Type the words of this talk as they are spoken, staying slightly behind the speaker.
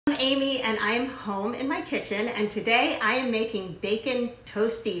Amy and I am home in my kitchen, and today I am making bacon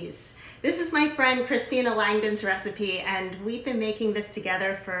toasties. This is my friend Christina Langdon's recipe, and we've been making this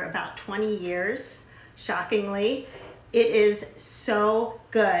together for about 20 years, shockingly. It is so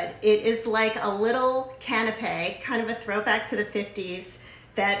good. It is like a little canapé, kind of a throwback to the 50s,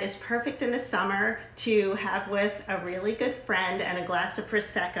 that is perfect in the summer to have with a really good friend and a glass of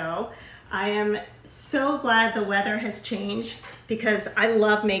Prosecco. I am so glad the weather has changed because I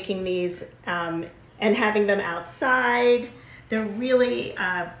love making these and having them outside. They're really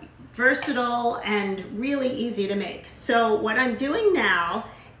versatile and really easy to make. So what I'm doing now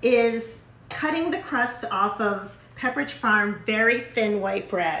is cutting the crusts off of Pepperidge Farm very thin white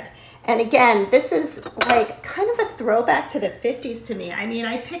bread. And again, this is like kind of a throwback to the 50s to me. I mean,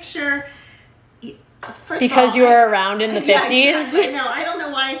 I picture, because you were around in the 50s? Yeah, exactly. I know. I don't know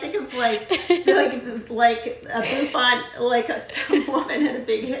why I think of like a bouffant, like some woman in a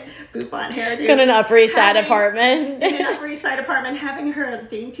big bouffant hairdo. In an Upper East Side apartment. In an Upper East Side apartment, having her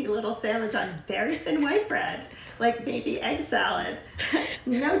dainty little sandwich on very thin white bread, like maybe egg salad.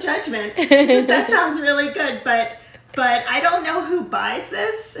 No judgment, because that sounds really good, but I don't know who buys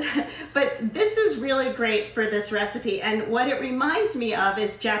this, but this is really great for this recipe. And what it reminds me of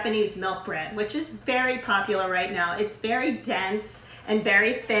is Japanese milk bread, which is very popular right now. It's very dense and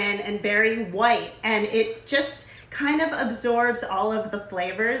very thin and very white, and it just kind of absorbs all of the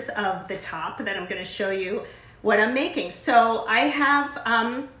flavors of the top that I'm going to show you what I'm making. So I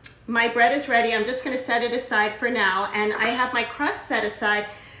have, my bread is ready. I'm just going to set it aside for now, and I have my crust set aside.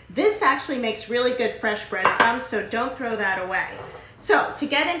 This actually makes really good fresh breadcrumbs, so don't throw that away. So to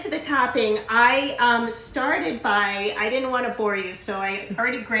get into the topping, I started by, I didn't want to bore you, so I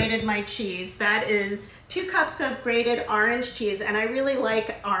already grated my cheese. That is 2 cups of grated orange cheese, and I really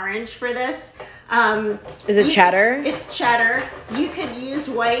like orange for this. Is it cheddar? It's cheddar. You could use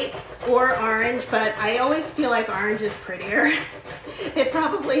white or orange, but I always feel like orange is prettier. It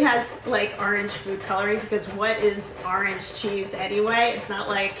probably has like orange food coloring, because what is orange cheese anyway? It's not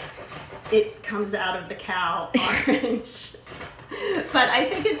like it comes out of the cow orange. But I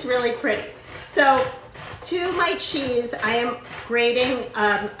think it's really pretty. So to my cheese, I am grating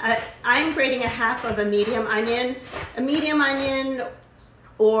a half of a medium onion. A medium onion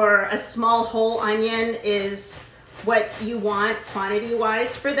or a small whole onion is what you want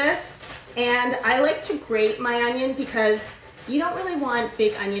quantity-wise for this. And I like to grate my onion because you don't really want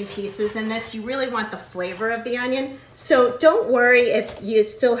big onion pieces in this. You really want the flavor of the onion. So don't worry if you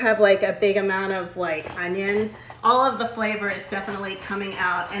still have like a big amount of like onion. All of the flavor is definitely coming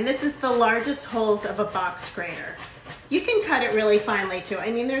out. And this is the largest holes of a box grater. You can cut it really finely too.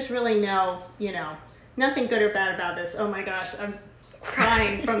 I mean, there's really no, you know, nothing good or bad about this. Oh my gosh, I'm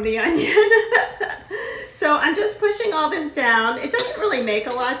crying from the onion. So I'm just pushing all this down. It doesn't really make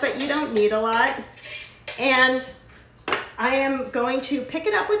a lot, but you don't need a lot. And I am going to pick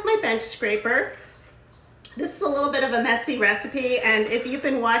it up with my bench scraper. This is a little bit of a messy recipe, and if you've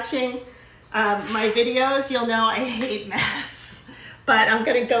been watching my videos, you'll know I hate mess. But I'm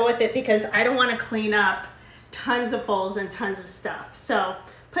gonna go with it because I don't wanna clean up tons of bowls and tons of stuff. So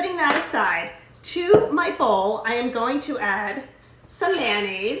putting that aside, to my bowl, I am going to add some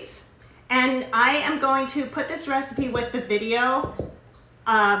mayonnaise, and I am going to put this recipe with the video.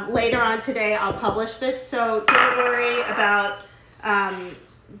 Later on today, I'll publish this, so don't worry about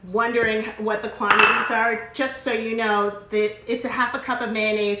wondering what the quantities are. Just so you know that it's a half a cup of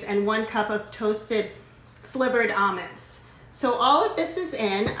mayonnaise and 1 cup of toasted slivered almonds. So all of this is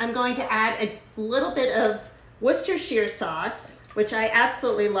in. I'm going to add a little bit of Worcestershire sauce, which I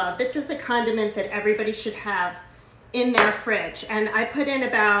absolutely love. This is a condiment that everybody should have in their fridge, and I put in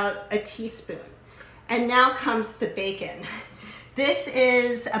about a teaspoon. And now comes the bacon. This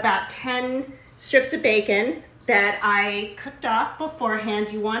is about 10 strips of bacon that I cooked off beforehand.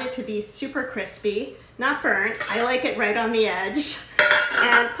 You want it to be super crispy, not burnt. I like it right on the edge.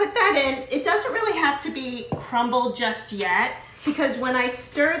 And put that in. It doesn't really have to be crumbled just yet, because when I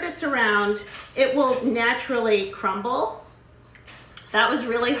stir this around, it will naturally crumble. That was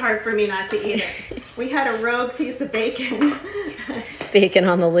really hard for me not to eat it. We had a rogue piece of bacon. Bacon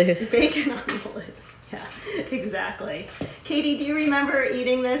on the loose. Bacon on the loose, yeah, exactly. Katie, do you remember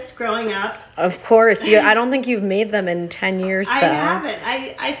eating this growing up? Of course. I don't think you've made them in 10 years, though. I haven't.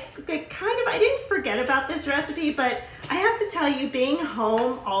 I didn't forget about this recipe, but I have to tell you, being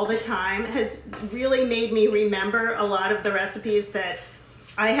home all the time has really made me remember a lot of the recipes that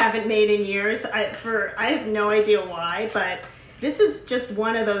I haven't made in years. I have no idea why, but this is just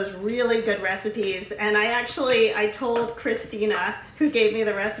one of those really good recipes. And I told Christina, who gave me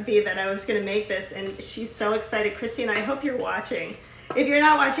the recipe, that I was gonna make this, and she's so excited. Christina, I hope you're watching. If you're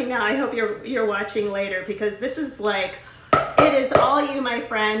not watching now, I hope you're watching later, because this is like, it is all you, my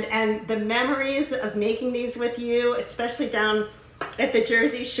friend, and the memories of making these with you, especially down at the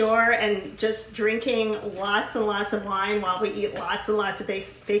Jersey Shore and just drinking lots and lots of wine while we eat lots and lots of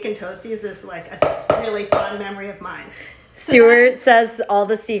bacon toasties is like a really fun memory of mine. Stuart says all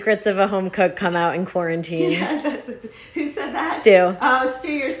the secrets of a home cook come out in quarantine. Yeah, who said that? Stu. Oh,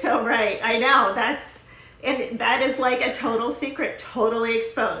 Stu, you're so right. I know, and that is like a total secret, totally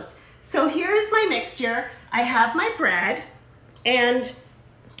exposed. So here's my mixture. I have my bread, and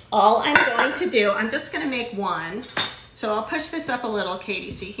all I'm going to do, I'm just gonna make one. So I'll push this up a little,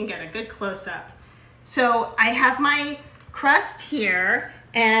 Katie, so you can get a good close-up. So I have my crust here,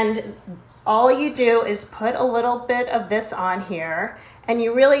 and all you do is put a little bit of this on here, and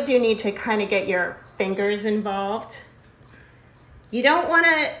you really do need to kind of get your fingers involved. You don't want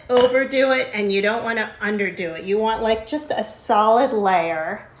to overdo it, and you don't want to underdo it. You want like just a solid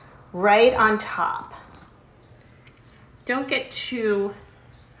layer right on top. Don't get too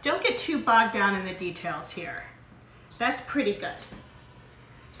bogged down in the details here. That's pretty good.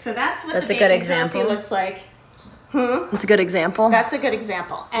 So that's what the bacon toastie looks like. That's a good example. That's a good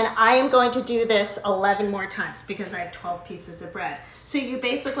example. And I am going to do this 11 more times because I have 12 pieces of bread. So you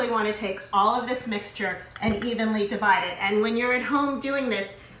basically want to take all of this mixture and evenly divide it. And when you're at home doing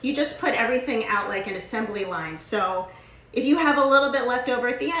this, you just put everything out like an assembly line. So if you have a little bit left over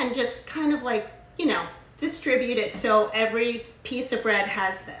at the end, just kind of like, you know, distribute it so every piece of bread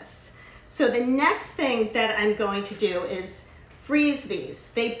has this. So the next thing that I'm going to do is freeze these.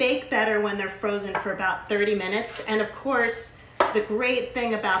 They bake better when they're frozen for about 30 minutes. And of course, the great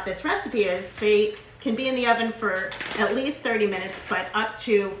thing about this recipe is they can be in the oven for at least 30 minutes, but up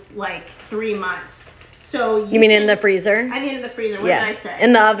to like 3 months. So you mean in the freezer? I mean in the freezer. What did I say?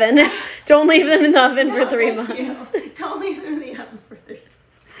 In the oven. Don't leave them in the oven for 3 months. Don't leave them in the oven for 3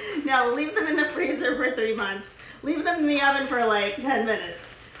 months. No, leave them in the freezer for 3 months. Leave them in the oven for like 10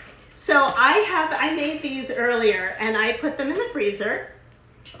 minutes. So I made these earlier, and I put them in the freezer,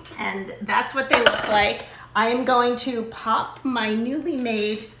 and that's what they look like. I am going to pop my newly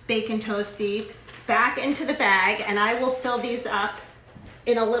made bacon toastie back into the bag, and I will fill these up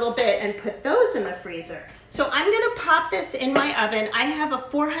in a little bit and put those in the freezer. So I'm gonna pop this in my oven. I have a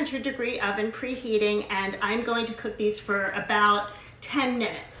 400-degree oven preheating, and I'm going to cook these for about 10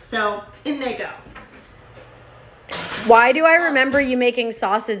 minutes. So in they go. Why do I remember you making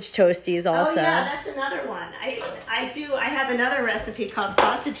sausage toasties also? Oh yeah, that's another one. I have another recipe called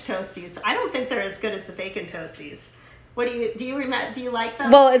sausage toasties. I don't think they're as good as the bacon toasties. What do you like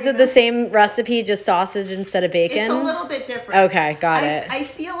them? Well, is it the same recipe, just sausage instead of bacon? It's a little bit different. Okay, got it. I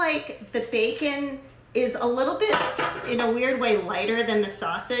feel like the bacon is a little bit, in a weird way, lighter than the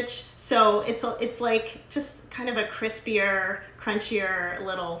sausage. So it's like just kind of a crispier, crunchier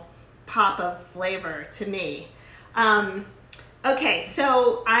little pop of flavor to me. Okay,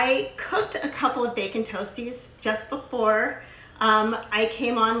 so I cooked a couple of bacon toasties just before I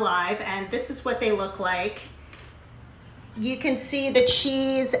came on live, and this is what they look like. You can see the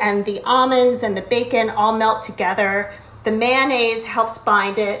cheese and the almonds and the bacon all melt together. The mayonnaise helps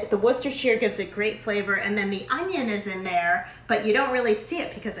bind it. The Worcestershire gives it great flavor, and then the onion is in there, but you don't really see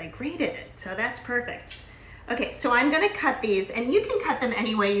it because I grated it, so that's perfect. Okay, so I'm gonna cut these, and you can cut them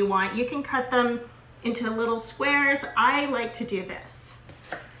any way you want. You can cut them into little squares. I like to do this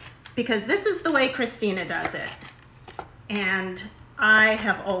because this is the way Christina does it, and I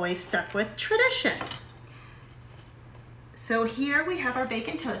have always stuck with tradition. So here we have our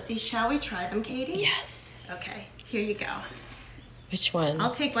bacon toasties. Shall we try them, Katie? Yes. Okay, here you go. Which one?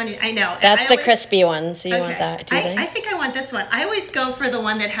 I'll take one. I know. That's the crispy one, so you want that, do you think? I think I want this one. I always go for the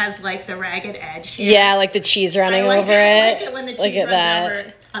one that has like the ragged edge here. Yeah, like the cheese running over it. I like it when the cheese runs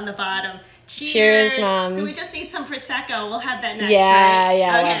over on the bottom. Cheers, Mom. So we just need some Prosecco. We'll have that next, yeah, right? Yeah,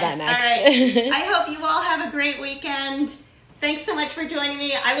 okay. we'll have that next. All right. I hope you all have a great weekend. Thanks so much for joining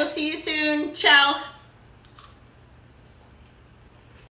me. I will see you soon. Ciao.